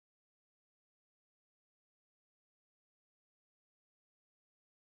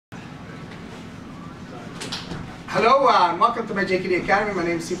Hello and welcome to my Jkd Academy. My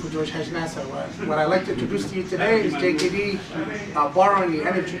name is Sifu George Hajnasa. What I'd like to introduce to you today is Jkd Fook Sau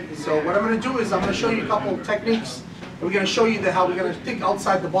Energy. So what I'm going to do is I'm going to show you a couple of techniques. We're going to show you how we're going to think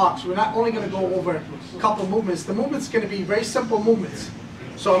outside the box. We're not only going to go over a couple of movements. The movements are going to be very simple movements.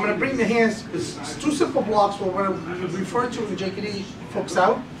 So I'm going to bring the hands, it's two simple blocks what we're going to refer to in Jkd Fook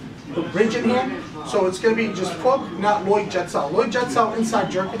Sau, the bridging hand. So it's going to be just Fook, not Jkd Sau. Jkd Sau inside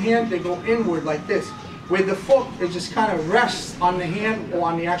jerking hand, they go inward like this. Where the Fook, it just kind of rests on the hand or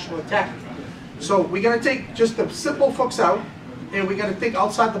on the actual attack. So we're going to take just the simple Fook Sau and we're going to think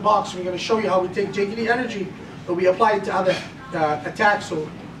outside the box. We're going to show you how we take Jkd energy and we apply it to other attacks, so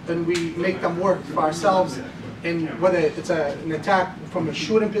then we make them work for ourselves. And whether it's an attack from a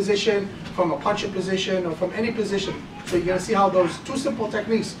shooting position, from a punching position, or from any position. So you're going to see how those two simple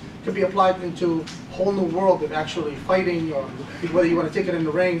techniques can be applied into a whole new world of actually fighting, or whether you want to take it in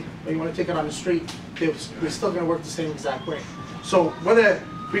the ring or you want to take it on the street, we're still going to work the same exact way. So whether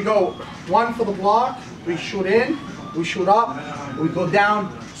we go one for the block, we shoot in, we shoot up, we go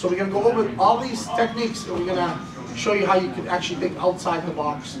down. So we're going to go over all these techniques and we're going to show you how you can actually think outside the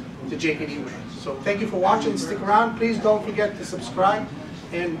box the Jkd way. So thank you for watching, stick around, please don't forget to subscribe,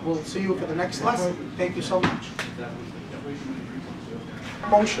 and we'll see you for the next lesson. Thank you so much.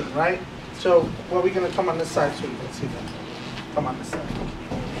 Motion, right? So well, we're going to come on this side so you can see that. Come on this side.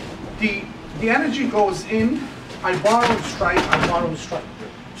 The energy goes in, I borrow strike, I borrow strike.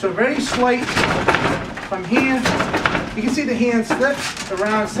 So very slight from here, you can see the hand slip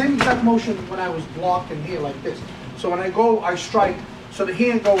around, same exact motion when I was blocking here like this. So when I go, I strike, so the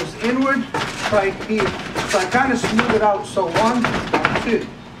hand goes inward, strike here. So I kind of smooth it out, so 1, 2.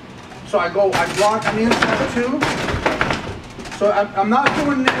 So I block on the inside 2. So I'm not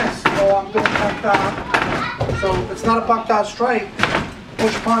doing this, so I'm doing buck down. So it's not a buck down strike,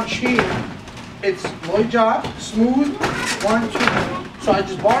 push punch here. It's low jab, smooth, 1, 2. So I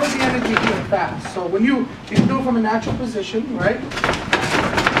just borrow the energy here fast. So when you can do it from a natural position, right?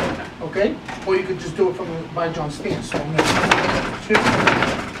 Okay? Or you could just do it from a by John stance. So 1, 2.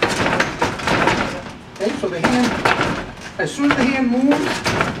 Okay, so the hand, as soon as the hand moves,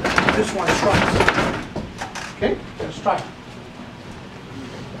 this one strikes. Okay? Just strike.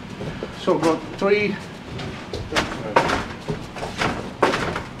 So go 3.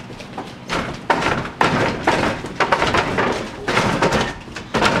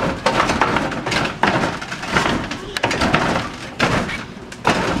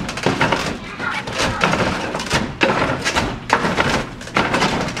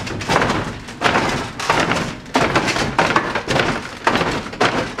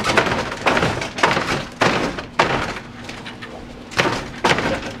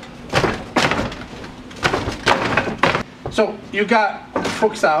 So you got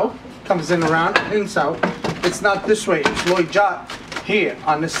Fook Sau, comes in around, in out. It's not this way, it's low jab here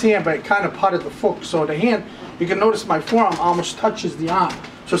on this hand, but it kind of parted the Fook. So the hand, you can notice my forearm almost touches the arm.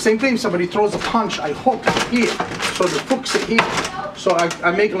 So same thing, somebody throws a punch, I hook here. So the Fook's it here. So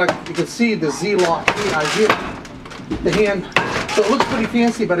I make like, you can see the Z lock here, I hit the hand. So it looks pretty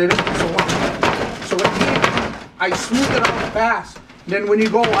fancy, but it isn't so much. So with here, I smooth it out fast. Then when you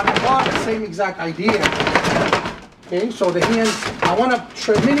go on the block, the same exact idea. Okay, so the hands, I want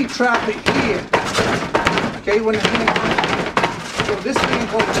to mini trap it here. Okay, when the hand, so this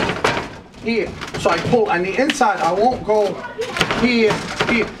hand goes here. So I pull on the inside, I won't go here,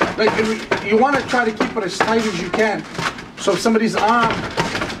 here. Like you want to try to keep it as tight as you can. So if somebody's arm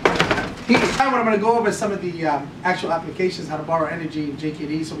here. Now what I'm going to go over is some of the actual applications, how to borrow energy in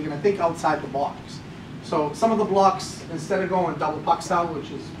Jkd. So we're going to think outside the box. So some of the blocks, instead of going double Fook Sau,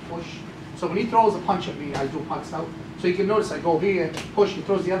 which is push. So when he throws a punch at me, I do Fook Sau. So you can notice I go here, push, he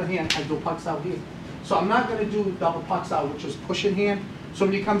throws the other hand, I do Fook Sau here. So I'm not going to do double Fook Sau, which is pushing hand. So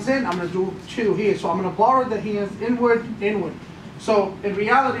when he comes in, I'm going to do 2 here. So I'm going to borrow the hands inward, inward. So in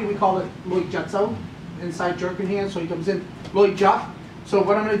reality, we call it Jkd Sau, inside jerking hand. So he comes in, low jab. So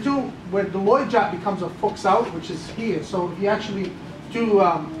what I'm going to do, where the low jab becomes a Fook Sau, which is here. So if you actually do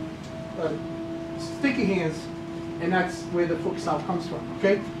sticky hands, and that's where the Fook Sau comes from,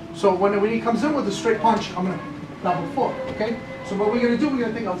 okay? So when he comes in with a straight punch, I'm going to double Fook, okay? So what we're going to do, we're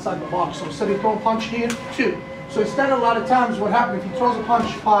going to think outside the box. So instead of throwing a punch here, 2. So instead of a lot of times what happens, if he throws a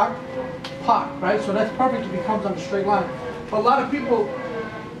punch, pop, right? So that's perfect if he comes on a straight line. But a lot of people,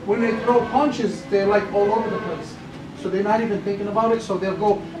 when they throw punches, they're like all over the place. So they're not even thinking about it, so they'll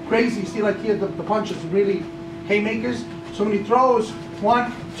go crazy. See, like here, the punch is really haymakers. So when he throws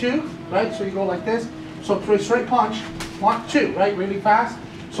 1, 2, right? So you go like this. So throw a straight punch, 1, 2, right? Really fast.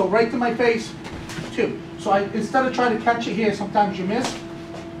 So right to my face, 2. So instead of trying to catch it here, sometimes you miss.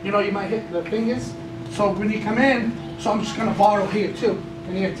 You know, you might hit the fingers. So when you come in, so I'm just gonna borrow here too,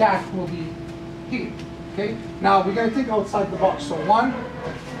 and the attack will be here. Okay. Now we're gonna think outside the box. So 1,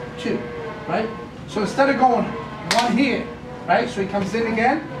 2, right? So instead of going 1 here, right? So he comes in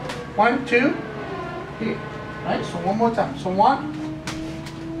again. 1, 2, here, right? So one more time. So 1,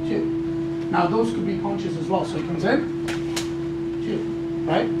 2. Now those could be punches as well. So he comes in, 2,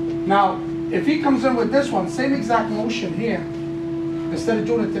 right? Now if he comes in with this one, same exact motion here. Instead of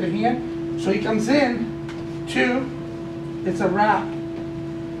doing it to the hand, so he comes in, 2. It's a wrap.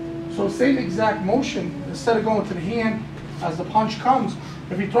 So same exact motion. Instead of going to the hand as the punch comes,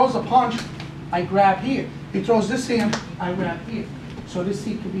 if he throws a punch, I grab here. He throws this hand, I grab here. So this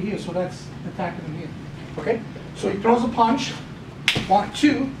seat could be here, so that's attacking him here. Okay? So he throws a punch, 1,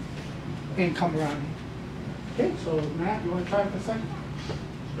 2, and come around here. Okay, so Matt, you want to try it for a second?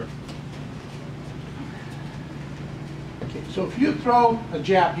 Sure. Okay, so if you throw a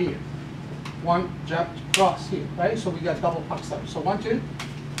jab here, 1 jab cross here, right? So we got double puck step. So 1, 2.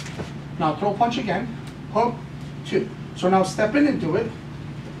 Now throw punch again, hook, 2. So now step in and do it.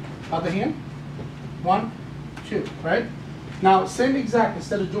 Other hand, 1, 2, right? Now same exact,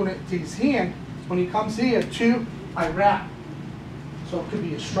 instead of doing it to his hand, when he comes here, 2, I wrap. So it could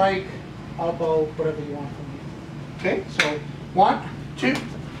be a strike, elbow, whatever you want from here. Okay, so 1, 2,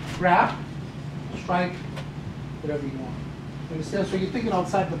 wrap, strike, whatever you want. Understand? So you're thinking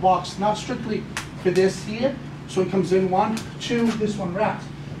outside the box, not strictly for this here. So he comes in 1, 2, this one wraps.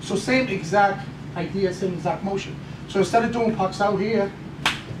 So same exact idea, same exact motion. So instead of doing pucks out here,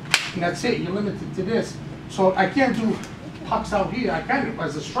 and that's it, you're limited to this. So I can't do pucks out here, I can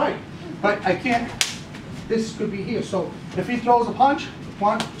as a strike, but I can't, this could be here. So if he throws a punch,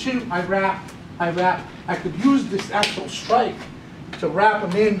 1, 2, I wrap. I could use this actual strike to wrap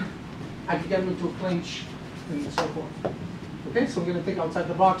him in. I could get him into a clinch and so forth. Okay, so we're gonna think outside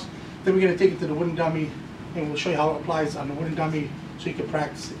the box. Then we're gonna take it to the wooden dummy and we'll show you how it applies on the wooden dummy so you can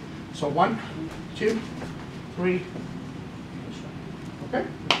practice it. So 1, 2, 3, okay?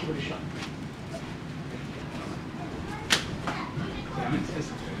 Let's give it a shot.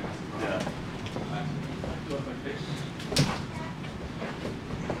 Yeah.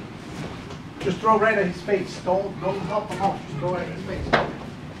 Just throw right at his face. Don't help him out. Just throw right at his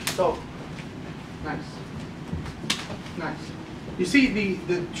face. So, nice. Nice. You see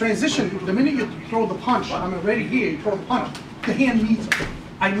the transition, the minute you throw the punch, I'm already here, you throw the punch, the hand needs,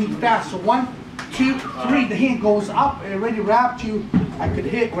 I need fast. So 1, 2, 3, the hand goes up, it already wrapped you, I could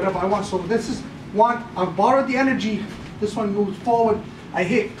hit whatever I want. So this is 1, I've borrowed the energy, this one moves forward, I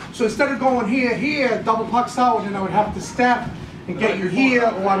hit. So instead of going here, double pucks out, and I would have to step and get you here,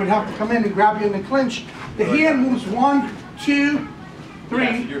 or I would have to come in and grab you in the clinch. The hand moves 1, 2,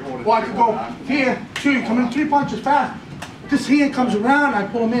 3, or I could go here, 2, you come in 3 punches fast. This hand comes around, I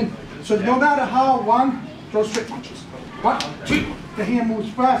pull him in. So no matter how, 1, throw straight punches. 1, 2, the hand moves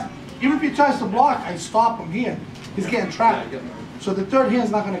fast. Even if he tries to block, I stop him here. He's getting trapped. So the third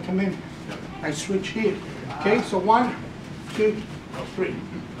hand's not gonna come in. I switch here. Okay, so 1, 2, 3.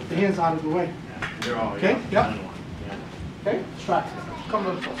 The hand's out of the way. Okay, yep. Okay, strike. Come a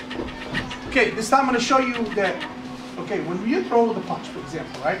little closer. Okay, this time I'm gonna show you that, okay, when you throw the punch, for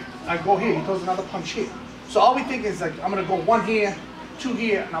example, right? I go here, he throws another punch here. So all we think is like, I'm gonna go 1 here, 2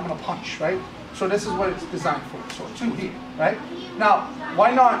 here, and I'm gonna punch, right? So this is what it's designed for. So 2 here, right? Now,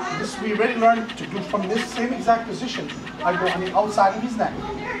 why not, this we already learned to do from this same exact position. I go on the outside of his neck.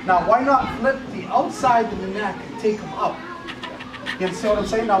 Now, why not flip the outside of the neck and take him up? You understand what I'm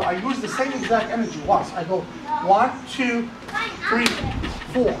saying? Now, I use the same exact energy. Watch, I go 1, 2, 3,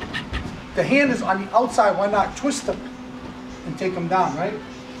 4. The hand is on the outside, why not twist him and take him down, right?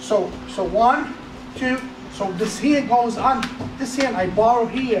 So 1, 2, so this hand goes on, this hand I borrow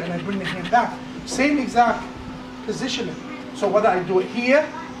here and I bring the hand back. Same exact positioning. So whether I do it here,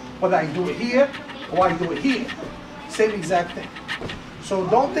 whether I do it here, or I do it here, same exact thing. So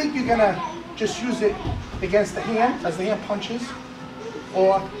don't think you're gonna just use it against the hand as the hand punches,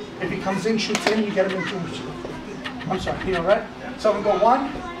 or if he comes in, shoots in, you get him into, I'm sorry, here, right? So I'm gonna go 1,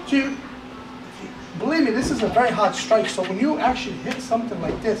 2, believe me, this is a very hard strike. So when you actually hit something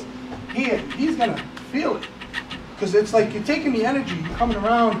like this, here, he's gonna feel it. Because it's like you're taking the energy, you're coming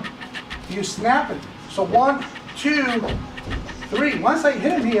around, you're snapping. So 1, 2, 3. Once I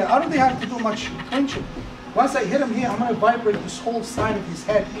hit him here, I don't think I have to do much clinching. Once I hit him here, I'm gonna vibrate this whole side of his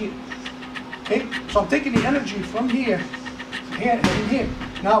head here. Okay? So I'm taking the energy from here, here, and here.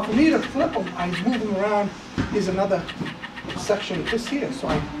 Now for me to flip him, I move him around. Here's another section of this here. So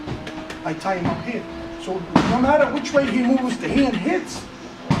I tie him up here. So no matter which way he moves, the hand hits.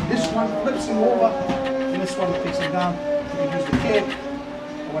 This one flips him over, and this one takes him down. You can use the kick,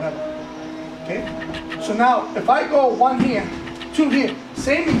 or whatever. Okay? So now, if I go one here, two here,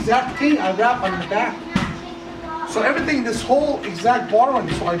 same exact thing, I wrap on the back. So everything, this whole exact borrowing,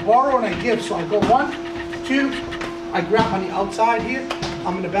 so I borrow and I give. So I go one, two, I grab on the outside here,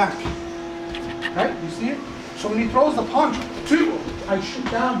 I'm in the back. Right? You see it? So when he throws the punch, two, I shoot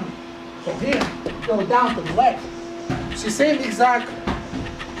down here. So here, go down to the leg. See, same exact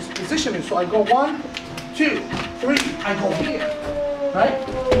positioning. So I go one, two, three, I go here. Right?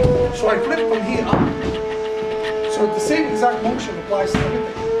 So I flip from here up. So the same exact motion applies to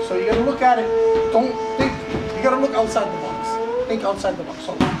everything. So you gotta look at it, don't think, you gotta look outside the box. Think outside the box.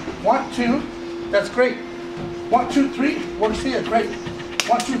 So 1, 2, that's great. 1, 2, 3, works here, great.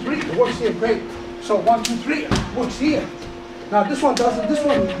 1, 2, 3, it works here, great. So 1, 2, 3, works here. Now this one doesn't, this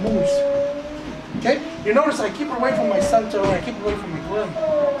one moves. Okay? You notice I keep it away from my center, or I keep it away from my grim.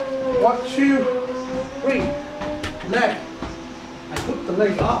 1, 2, 3, leg. I put the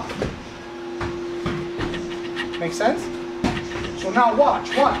leg up. Make sense? So now watch.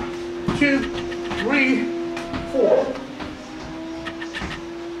 1, 2, 3, 4.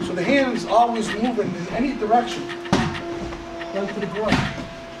 So the hand is always moving in any direction. Right to the groin.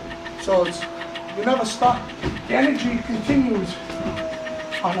 So it's, you never stop. The energy continues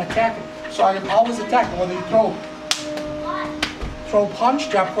on attacking. So I am always attacking. Whether you throw punch,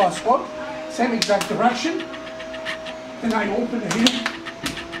 jab, cross, hook, same exact direction. Then I open the hand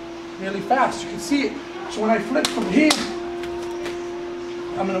really fast. You can see it. So when I flip from here,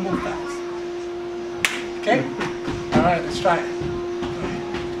 I'm gonna move fast. Okay? All right, let's try it.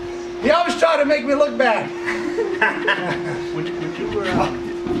 He always try to make me look bad. When you were out,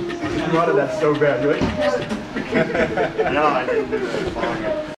 you wanted that so bad, right? No, I didn't do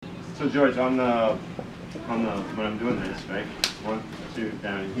that. So George, on the when I'm doing this, right? 1, 2,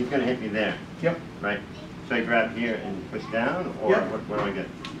 down. He's gonna hit me there. Yep. Right. So I grab here and push down, or Yep. what do I get?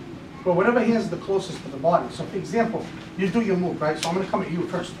 Well, whatever hand is the closest to the body. So for example, you do your move, right? So I'm gonna come at you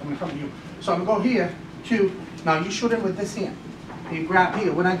first. I'm gonna come at you. So I'm gonna go here, 2. Now you shoot him with this hand. You grab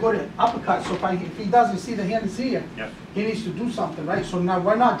here. When I go to uppercut, so if he doesn't see the hand is here, Yep. he needs to do something, right? So now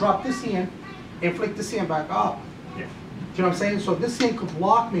why not drop this hand and flick this hand back up? Yeah. Do you know what I'm saying? So this hand could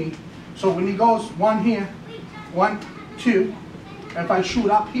block me. So when he goes one here, 1, 2, and if I shoot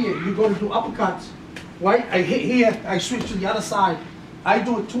up here, you go to do uppercuts, right? I hit here, I switch to the other side. I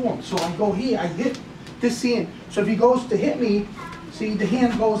do it to him. So I go here, I hit this hand. So if he goes to hit me, see the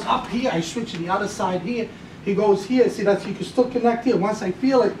hand goes up here, I switch to the other side here. He goes here, see that you can still connect here. Once I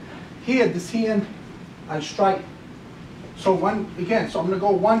feel it here, this hand, I strike. So again, so I'm gonna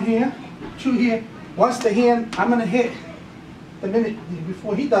go 1 here, 2 here. Once the hand, I'm gonna hit the minute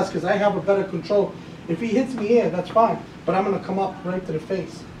before he does, because I have a better control. If he hits me here, that's fine, but I'm gonna come up right to the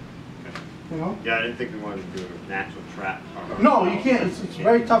face. You know? Yeah, I didn't think we wanted to do a natural trap. No, you can't. It's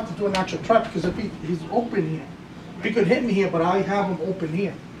very tough to do a natural trap because if he's open here, he could hit me here, but I have him open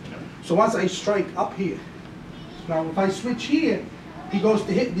here. So once I strike up here, now if I switch here, he goes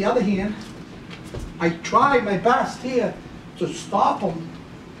to hit the other hand. I try my best here to stop him.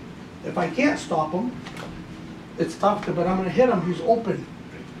 If I can't stop him, it's tough to, but I'm gonna hit him. He's open.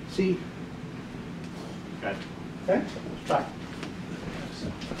 See? Got it. Okay? Let's try.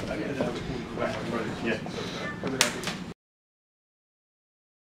 Yeah.